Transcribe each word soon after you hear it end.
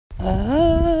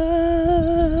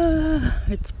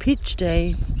It's pitch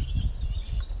day.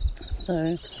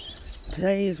 So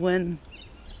today is when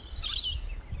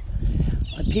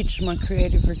I pitched my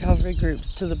creative recovery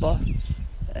groups to the boss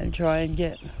and try and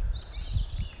get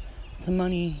some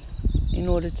money in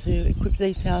order to equip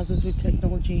these houses with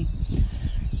technology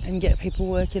and get people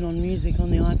working on music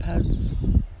on the iPads.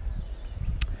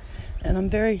 And I'm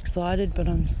very excited, but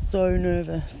I'm so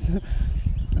nervous.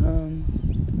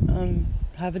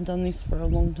 I haven't done this for a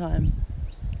long time.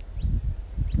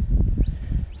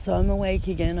 So I'm awake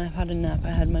again. I've had a nap.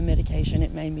 I had my medication.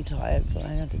 It made me tired, so I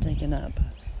had to take a nap,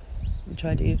 which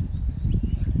I did.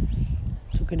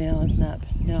 Took an hour's nap.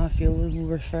 Now I feel a little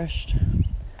refreshed.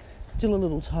 Still a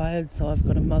little tired, so I've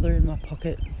got a mother in my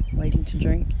pocket waiting to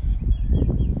drink.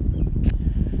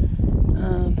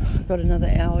 I've got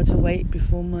another hour to wait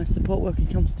before my support worker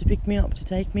comes to pick me up to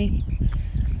take me,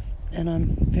 and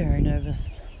I'm very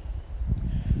nervous.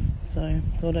 So I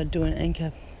thought I'd do an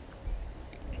anchor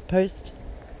post,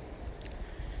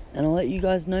 and I'll let you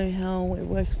guys know how it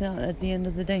works out at the end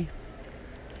of the day.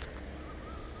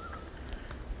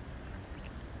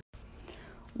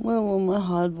 Well, all my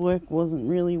hard work wasn't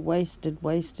really wasted,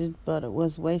 but it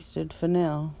was wasted for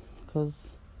now,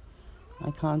 because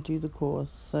I can't do the course,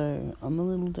 so I'm a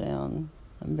little down.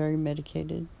 I'm very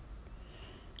medicated,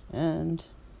 and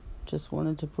just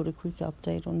wanted to put a quick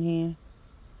update on here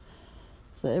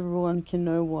so everyone can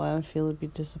know why I feel a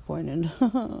bit disappointed.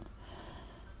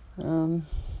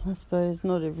 I suppose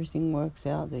not everything works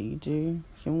out that you do. You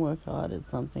can work hard at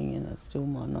something and it still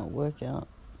might not work out.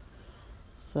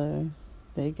 So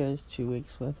there goes 2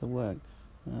 weeks worth of work.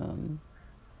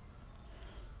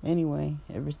 Anyway,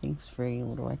 everything's free.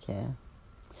 What do I care?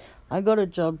 I got a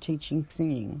job teaching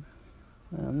singing.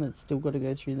 That's still got to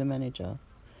go through the manager.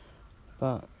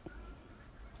 But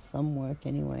some work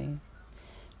anyway.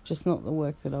 Just not the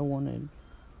work that I wanted.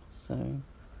 So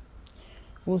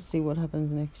we'll see what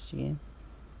happens next year.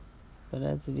 But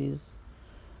as it is,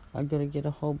 I've got to get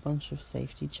a whole bunch of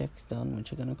safety checks done,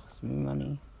 which are going to cost me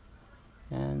money.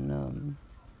 And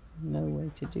no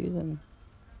way to do them.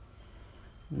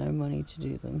 No money to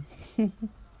do them.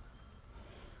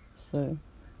 So,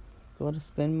 got to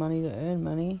spend money to earn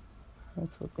money.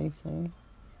 That's what they say.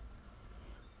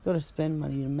 Got to spend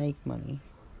money to make money.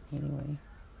 Anyway.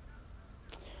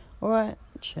 Alright,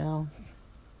 ciao.